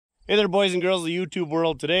Hey there, boys and girls of the YouTube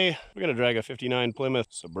world. Today, we're going to drag a 59 Plymouth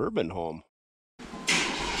Suburban home.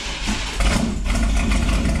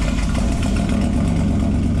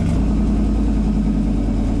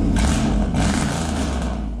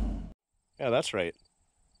 Yeah, that's right.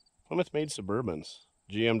 Plymouth made Suburbans.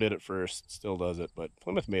 GM did it first, still does it, but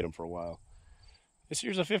Plymouth made them for a while. This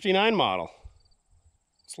year's a 59 model.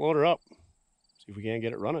 Let's load her up, see if we can't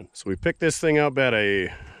get it running. So we picked this thing up at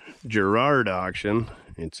a Girard auction.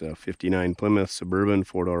 It's a 59 Plymouth Suburban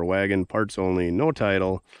 4-door wagon, parts only, no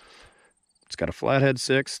title. It's got a Flathead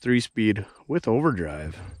 6, 3-speed with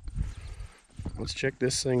overdrive. Let's check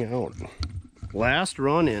this thing out. Last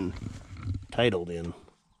run in, titled in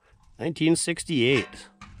 1968.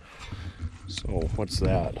 So what's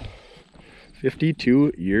that?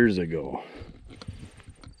 52 years ago.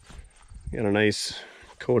 Got a nice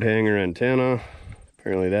coat hanger antenna.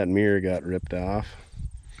 Apparently that mirror got ripped off.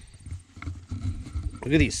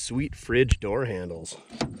 Look at these sweet fridge door handles.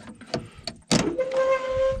 Look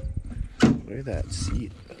at that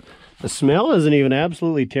seat. The smell isn't even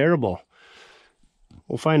absolutely terrible.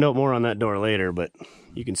 We'll find out more on that door later, but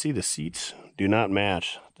you can see the seats do not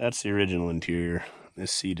match. That's the original interior.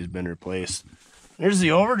 This seat has been replaced. There's the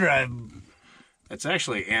overdrive. That's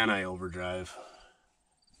actually anti-overdrive.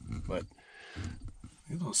 But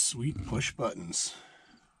look at those sweet push buttons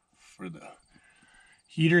for the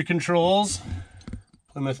heater controls.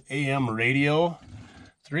 Plymouth AM radio.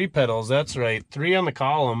 3 pedals, that's right. 3 on the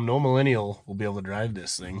column. No millennial will be able to drive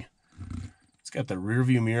this thing. It's got the rear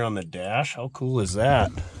view mirror on the dash. How cool is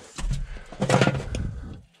that?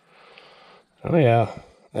 Oh yeah,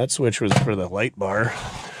 that switch was for the light bar.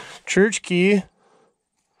 Church key.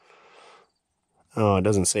 Oh, it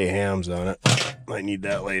doesn't say hams on it. Might need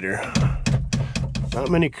that later.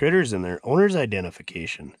 Not many critters in there. Owner's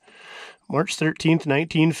identification. March 13th,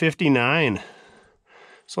 1959.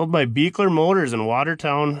 Sold by Beekler Motors in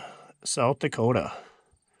Watertown, South Dakota.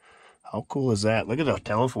 How cool is that? Look at the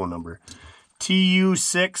telephone number.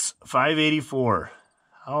 TU6 584.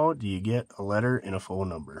 How do you get a letter in a phone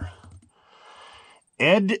number?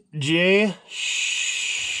 Ed J.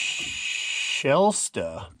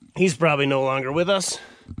 Shelsta. He's probably no longer with us.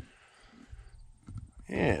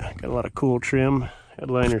 Yeah, got a lot of cool trim.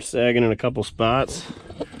 Headliner sagging in a couple spots.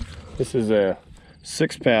 This is a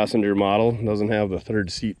 6-passenger model. Doesn't have the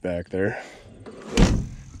 3rd seat back there.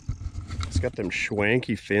 It's got them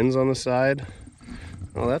schwanky fins on the side.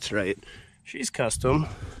 Oh, that's right. She's custom.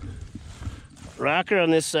 Rocker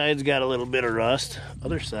on this side's got a little bit of rust.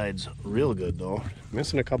 Other side's real good though.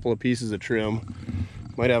 Missing a couple of pieces of trim.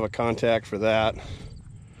 Might have a contact for that.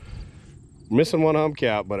 Missing one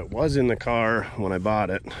hubcap, but it was in the car when I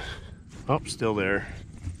bought it. Oh, still there.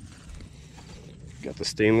 Got the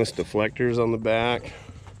stainless deflectors on the back.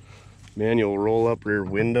 Manual roll-up rear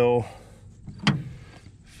window.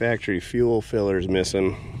 Factory fuel filler's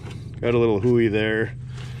missing. Got a little hooey there.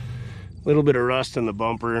 A little bit of rust in the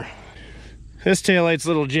bumper. This taillight's a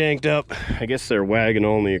little janked up. I guess they're wagon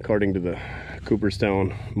only according to the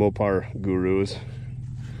Cooperstown Mopar gurus.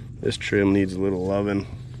 This trim needs a little loving.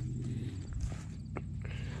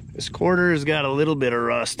 This quarter's got a little bit of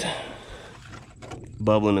rust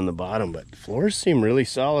bubbling in the bottom, but the floors seem really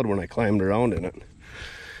solid when I climbed around in it.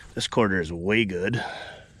 This quarter is way good.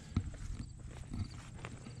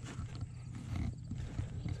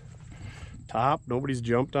 Top, nobody's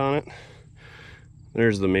jumped on it.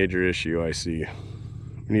 There's the major issue I see.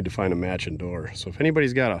 We need to find a matching door. So if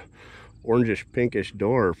anybody's got a orangish pinkish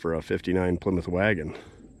door for a 59 Plymouth wagon,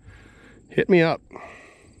 hit me up.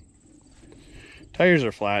 Tires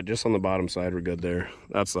are flat, just on the bottom side, we're good there.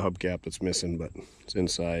 That's the hubcap that's missing, but it's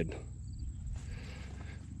inside.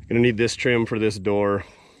 Gonna need this trim for this door,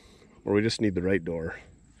 or we just need the right door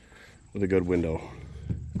with a good window.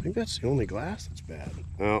 I think that's the only glass that's bad.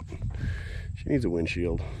 Oh, she needs a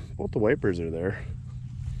windshield. Both the wipers are there.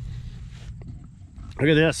 Look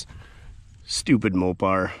at this. Stupid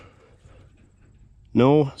Mopar.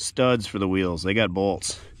 No studs for the wheels. They got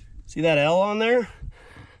bolts. See that L on there?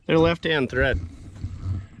 They're left-hand thread.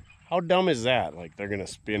 How dumb is that? Like they're gonna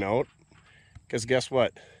spin out? Because guess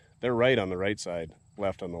what? They're right on the right side,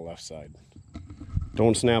 left on the left side.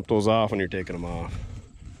 Don't snap those off when you're taking them off.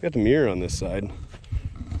 Got the mirror on this side.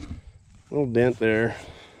 Little dent there.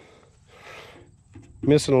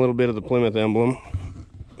 Missing a little bit of the Plymouth emblem.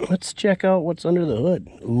 Let's check out what's under the hood.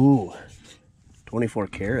 Ooh, 24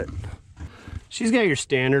 karat. She's got your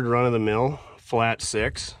standard run-of-the-mill flat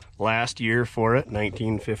 6. Last year for it,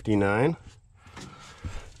 1959.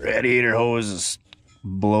 Radiator hose is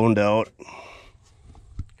blown out,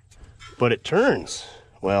 but it turns.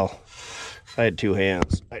 Well, I had 2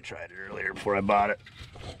 hands. I tried it earlier before I bought it.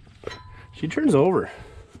 She turns over.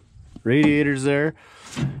 Radiators there.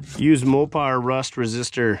 Use Mopar rust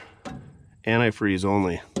resistor antifreeze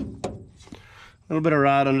only. A little bit of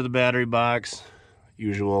rot under the battery box.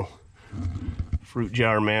 Usual. Fruit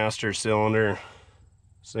jar master cylinder.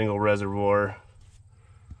 Single reservoir.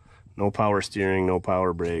 No power steering, no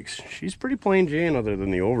power brakes. She's pretty plain Jane other than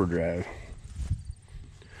the overdrive.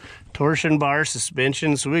 Torsion bar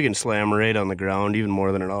suspension, so we can slam her right on the ground even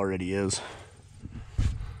more than it already is.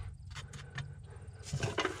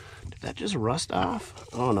 Did that just rust off?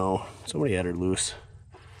 Oh no, somebody had her loose.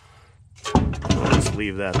 Let's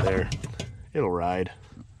leave that there. It'll ride.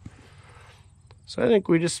 So I think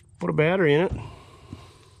we just put a battery in it.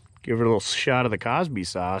 Give her a little shot of the Cosby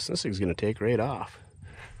sauce. This thing's gonna take right off.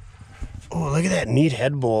 Oh, look at that neat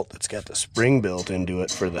head bolt that's got the spring built into it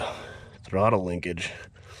for the throttle linkage.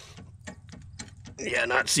 Yeah,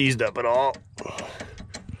 not seized up at all.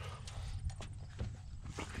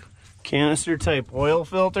 Canister type oil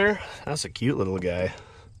filter. That's a cute little guy.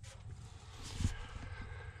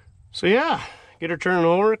 So yeah, get her turning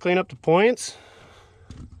over, clean up the points.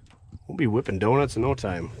 We'll be whipping donuts in no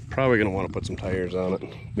time. Probably gonna want to put some tires on it.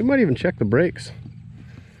 We might even check the brakes.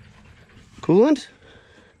 Coolant?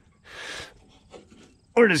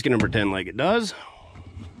 We're just gonna pretend like it does.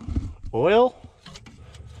 Oil?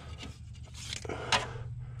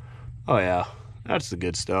 Oh yeah, that's the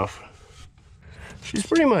good stuff. She's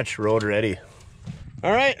pretty much road ready.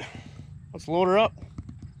 All right, let's load her up.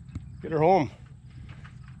 Get her home.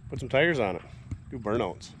 Put some tires on it. Do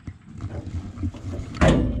burnouts.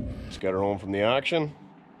 Just got her home from the auction.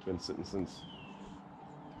 It's been sitting since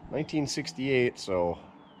 1968, so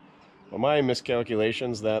by my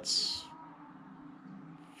miscalculations, that's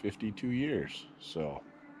 52 years. So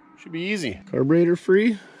should be easy. Carburetor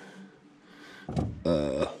free.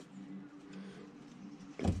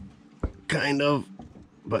 Kind of,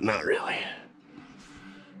 but not really.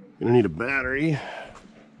 Gonna need a battery.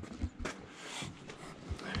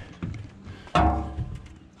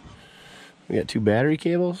 We got 2 battery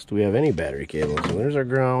cables. Do we have any battery cables? So there's our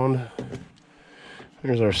ground.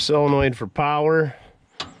 There's our solenoid for power.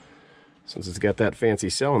 Since it's got that fancy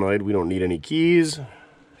solenoid, we don't need any keys.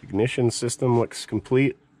 Ignition system looks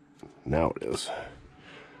complete. Now it is.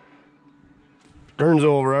 Turns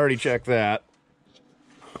over, already checked that.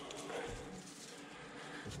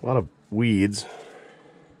 A lot of weeds.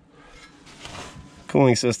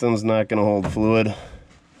 Cooling system's not gonna hold fluid.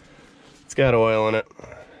 It's got oil in it,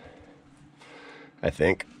 I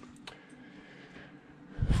think.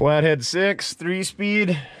 Flathead 6,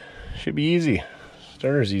 3-speed. Should be easy.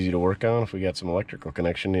 Starter's easy to work on if we got some electrical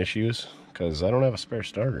connection issues, because I don't have a spare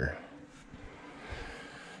starter.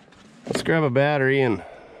 Let's grab a battery and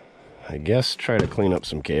I guess try to clean up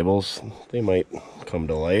some cables. They might come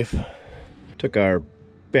to life. Took our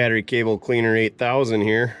battery cable cleaner 8000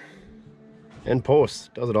 here. And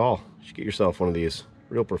post, does it all. You should get yourself one of these.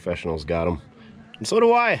 Real professionals got them. And so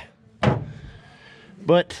do I.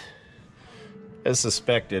 But, as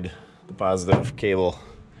suspected, the positive cable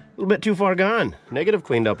a little bit too far gone. Negative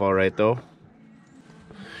cleaned up all right though.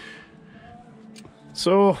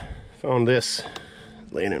 So, found this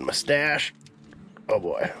laying in my stash. Oh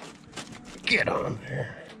boy. Get on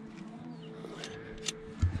there.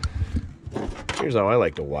 Here's how I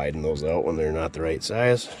like to widen those out when they're not the right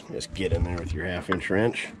size. Just get in there with your 1/2-inch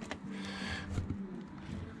wrench.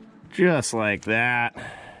 Just like that.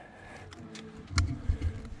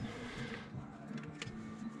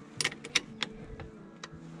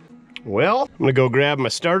 Well, I'm gonna go grab my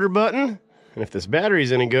starter button, and if this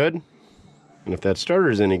battery's any good, and if that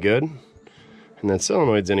starter's any good, and that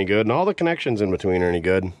solenoid's any good, and all the connections in between are any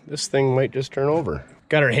good, this thing might just turn over.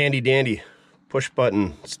 Got our handy dandy push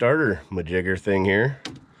button starter majigger thing here.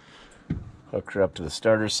 Hooked her up to the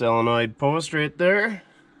starter solenoid post right there.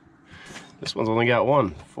 This one's only got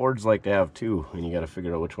 1. Fords like to have 2, and you got to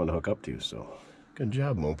figure out which one to hook up to. So, good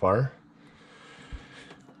job, Mopar.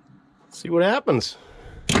 Let's see what happens.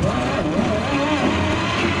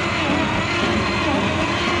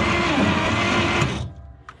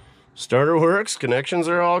 Starter works, connections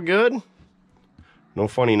are all good. No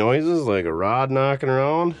funny noises like a rod knocking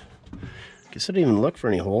around. Guess I didn't even look for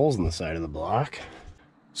any holes in the side of the block.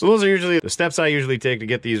 So those are usually the steps I usually take to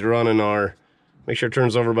get these running are make sure it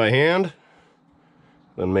turns over by hand,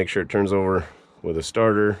 then make sure it turns over with a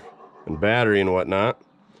starter and battery and whatnot,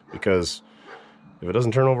 because if it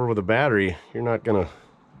doesn't turn over with a battery, you're not gonna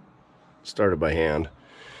start it by hand.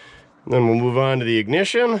 And then we'll move on to the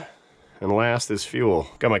ignition, and last is fuel.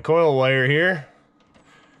 Got my coil wire here.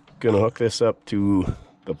 Gonna hook this up to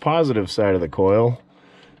the positive side of the coil,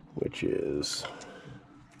 which is,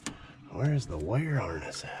 where is the wire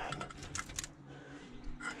harness at?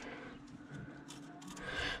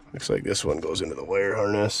 Looks like this one goes into the wire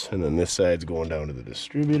harness, and then this side's going down to the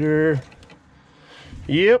distributor.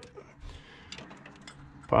 Yep.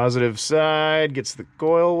 Positive side gets the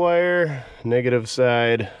coil wire, negative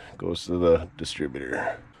side goes to the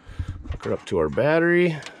distributor. Hook her up to our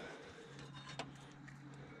battery.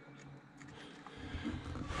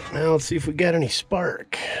 Now let's see if we got any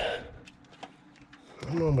spark. I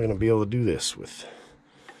don't know if I'm gonna be able to do this with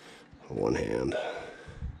one hand.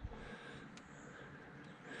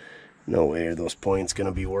 No way are those points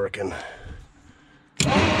gonna be working.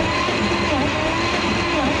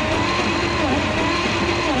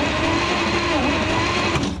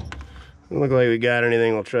 Doesn't look like we got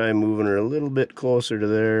anything. We'll try moving her a little bit closer to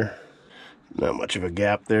there. Not much of a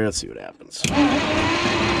gap there. Let's see what happens.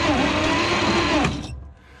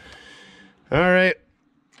 Alright,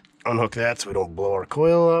 unhook that so we don't blow our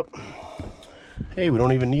coil up. Hey, we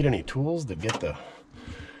don't even need any tools to get the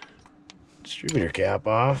distributor cap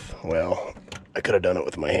off. Well, I could have done it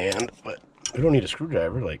with my hand, but we don't need a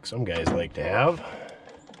screwdriver like some guys like to have.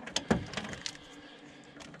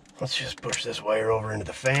 Let's just push this wire over into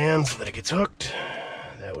the fan so that it gets hooked.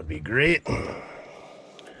 That would be great.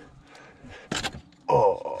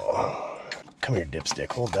 Oh, come here,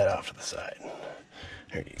 dipstick. Hold that off to the side.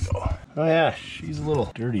 There you go. Oh yeah, she's a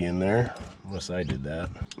little dirty in there, unless I did that.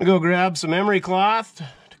 I'm gonna go grab some emery cloth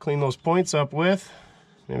to clean those points up with.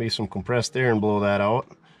 Maybe some compressed air and blow that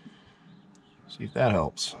out. See if that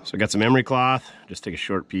helps. So I got some emery cloth. Just take a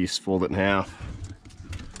short piece, fold it in half.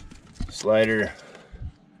 Slider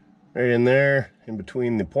right in there, in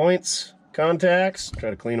between the points, contacts. Try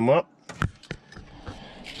to clean them up.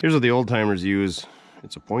 Here's what the old timers use.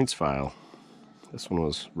 It's a points file. This one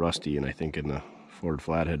was rusty, and I think in the Ford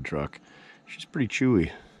Flathead truck. She's pretty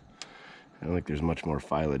chewy. I don't think there's much more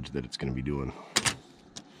filage that it's going to be doing.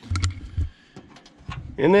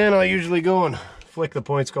 And then I'll usually go and flick the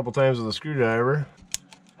points a couple times with a screwdriver.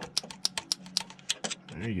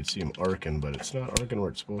 There you can see them arcing, but it's not arcing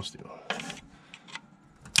where it's supposed to.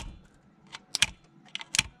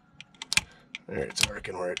 There, it's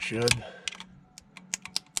arcing where it should.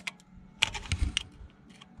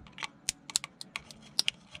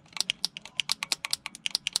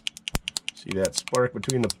 See that spark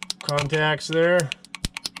between the contacts there?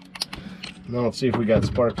 Now let's see if we got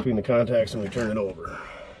spark between the contacts and we turn it over.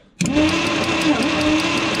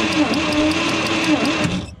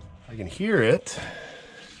 I can hear it.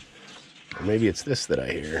 Or maybe it's this that I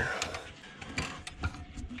hear.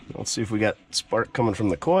 Let's see if we got spark coming from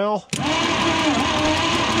the coil.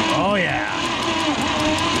 Oh yeah!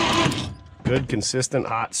 Good, consistent,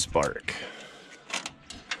 hot spark.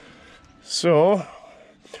 So,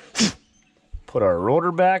 put our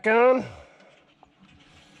rotor back on.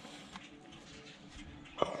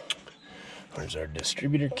 There's our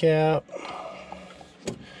distributor cap.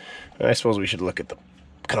 I suppose we should look at the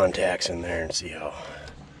contacts in there and see how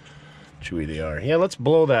chewy they are. Yeah, let's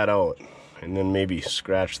blow that out and then maybe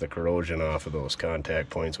scratch the corrosion off of those contact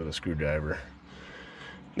points with a screwdriver.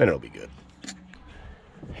 Then it'll be good.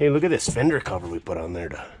 Hey, look at this fender cover we put on there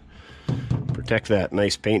to protect that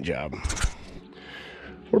nice paint job.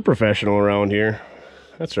 We're professional around here.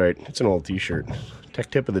 That's right, it's an old t-shirt. Tech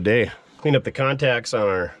tip of the day. Clean up the contacts on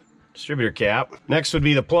our distributor cap. Next would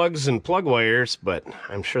be the plugs and plug wires, but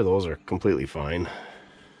I'm sure those are completely fine.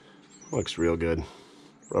 Looks real good.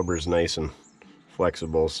 Rubber's nice and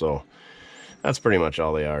flexible, so that's pretty much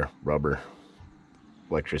all they are. Rubber.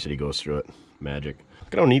 Electricity goes through it. Magic.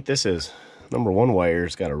 Look at how neat this is. Number 1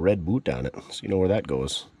 wire's got a red boot on it, so you know where that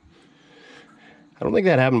goes. I don't think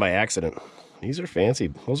that happened by accident. These are fancy.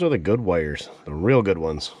 Those are the good wires, the real good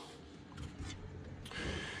ones.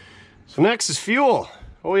 So next is fuel.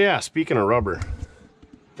 Oh yeah, speaking of rubber,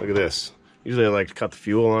 look at this. Usually I like to cut the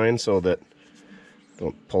fuel line so that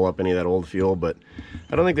don't pull up any of that old fuel, but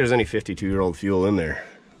I don't think there's any 52-year-old fuel in there.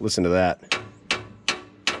 Listen to that.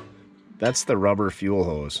 That's the rubber fuel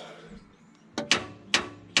hose.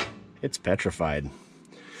 It's petrified.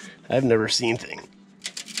 I've never seen thing.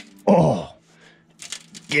 Oh,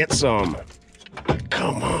 get some.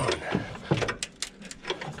 Come on.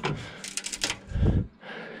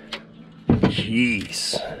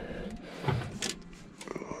 Jeez.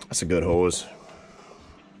 That's a good hose.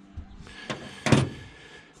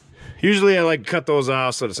 Usually I like to cut those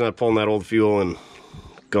off so it's not pulling that old fuel and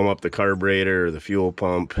gum up the carburetor or the fuel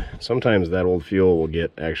pump. Sometimes that old fuel will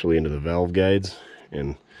get actually into the valve guides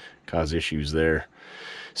and cause issues there.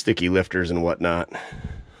 Sticky lifters and whatnot.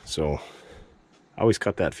 So I always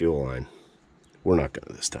cut that fuel line. We're not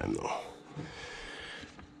gonna this time though.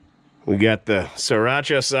 We got the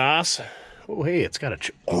sriracha sauce. Oh hey, it's got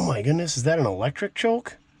a oh my goodness, is that an electric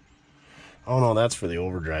choke? Oh no, that's for the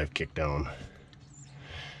overdrive kick down.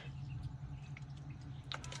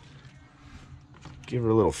 Give her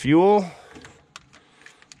a little fuel.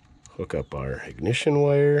 Hook up our ignition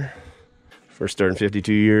wire. First start in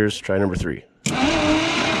 52 years, try number 3.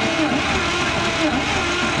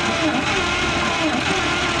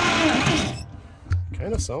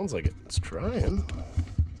 Kind of sounds like it's trying.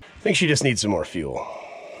 I think she just needs some more fuel.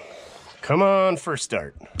 Come on, first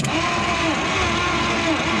start.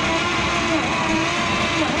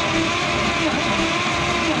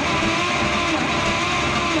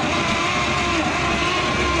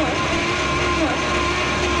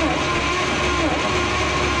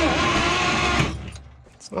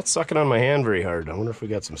 It's not sucking on my hand very hard. I wonder if we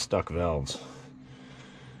got some stuck valves.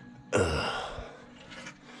 Do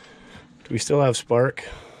we still have spark?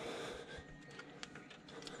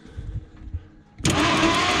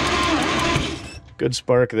 Good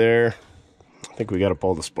spark there. I think we got to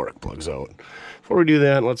pull the spark plugs out. Before we do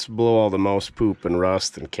that, let's blow all the mouse poop and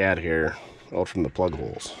rust and cat hair out from the plug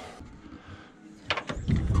holes.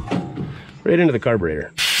 Right into the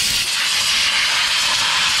carburetor.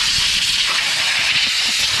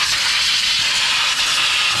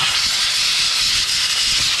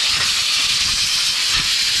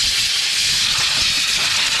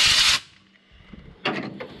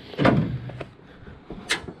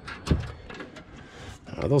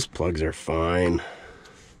 Those plugs are fine.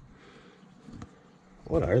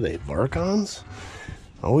 What are they, Varcons?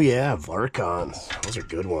 Oh yeah, Varcons. Those are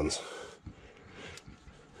good ones.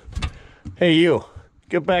 Hey you,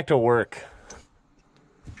 get back to work.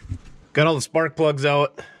 Got all the spark plugs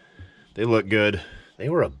out. They look good. They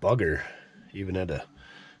were a bugger. Even had to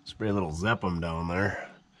spray a little Zeppum down there.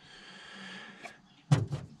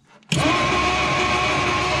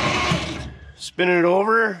 Spinning it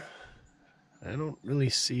over. I don't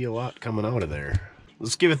really see a lot coming out of there.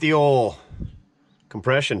 Let's give it the old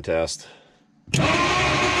compression test.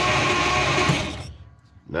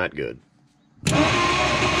 Not good.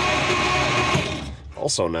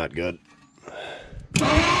 Also not good.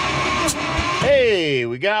 Hey,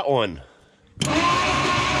 we got one.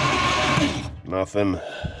 Nothing.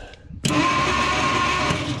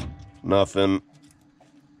 Nothing.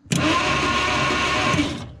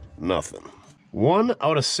 Nothing. 1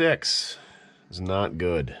 out of 6. Is not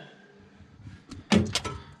good.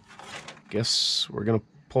 Guess we're gonna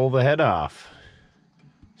pull the head off.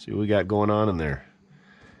 See what we got going on in there.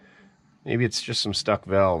 Maybe it's just some stuck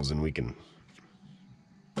valves and we can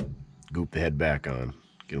goop the head back on,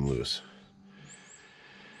 get them loose.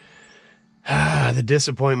 The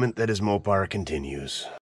disappointment that is Mopar continues.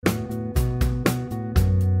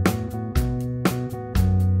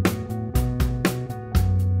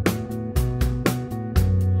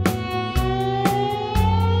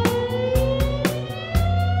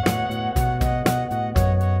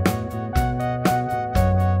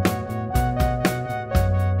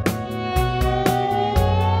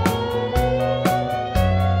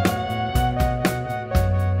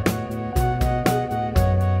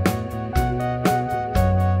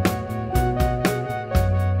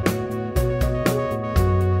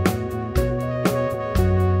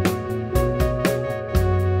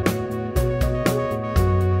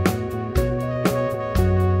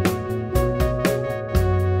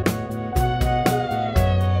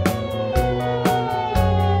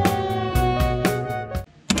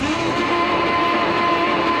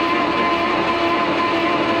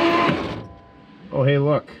 Oh, hey,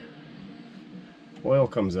 look. Oil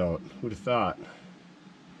comes out. Who'd have thought?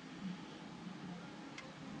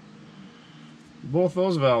 Both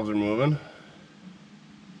those valves are moving.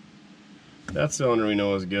 That cylinder we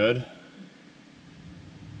know is good.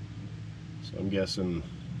 So I'm guessing,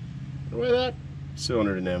 the way that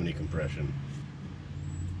cylinder didn't have any compression.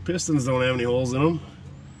 Pistons don't have any holes in them.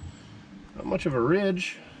 Not much of a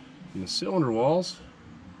ridge in the cylinder walls.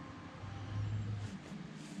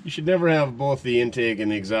 You should never have both the intake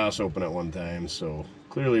and the exhaust open at one time, so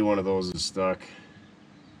clearly one of those is stuck.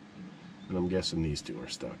 And I'm guessing these two are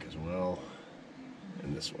stuck as well.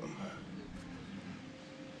 And this one.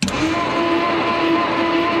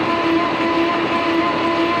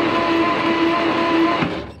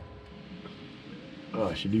 Oh,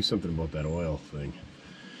 I should do something about that oil thing.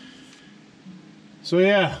 So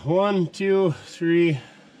yeah, 1, 2, 3,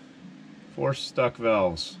 4 stuck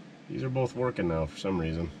valves. These are both working now for some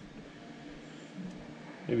reason.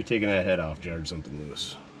 Maybe taking that head off jarred something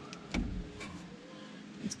loose.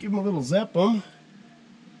 Let's give them a little Zeppum.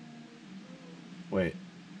 Wait.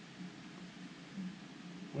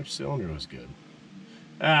 Which cylinder was good?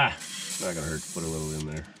 Ah, not gonna hurt to put a little in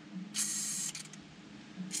there.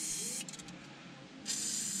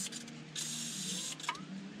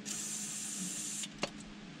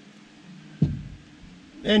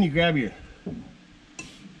 Then you grab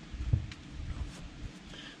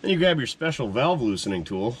your special valve loosening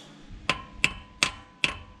tool.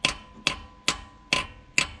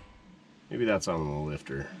 Maybe that's on the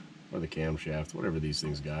lifter or the camshaft, whatever these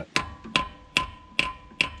things got.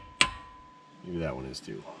 Maybe that one is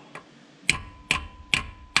too.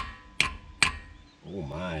 Oh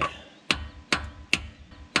my.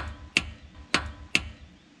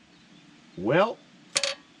 Well,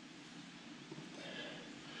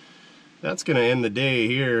 that's going to end the day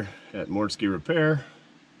here at Mortske Repair,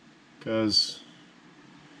 because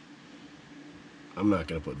I'm not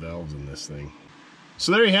going to put valves in this thing.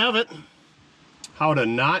 So there you have it. How to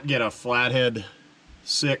not get a Flathead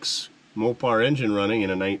 6 Mopar engine running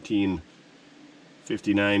in a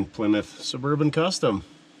 1959 Plymouth Suburban Custom.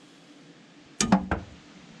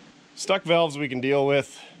 Stuck valves we can deal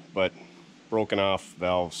with, but broken off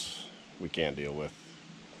valves we can't deal with,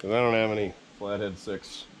 because I don't have any Flathead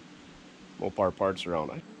 6 Mopar parts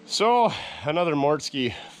around. So another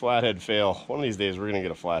Mortske Flathead fail. One of these days we're gonna get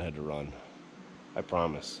a Flathead to run. I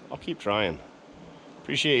promise. I'll keep trying.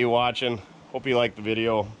 Appreciate you watching. Hope you liked the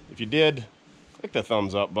video. If you did, click the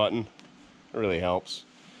thumbs up button. It really helps.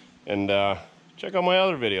 And check out my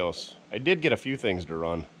other videos. I did get a few things to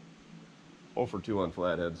run. 0 for 2 on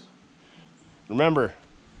Flatheads. Remember,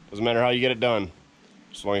 doesn't matter how you get it done,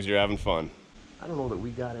 as long as you're having fun. I don't know that we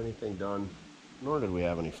got anything done, nor did we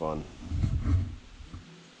have any fun.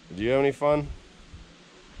 Did you have any fun?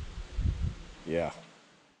 Yeah.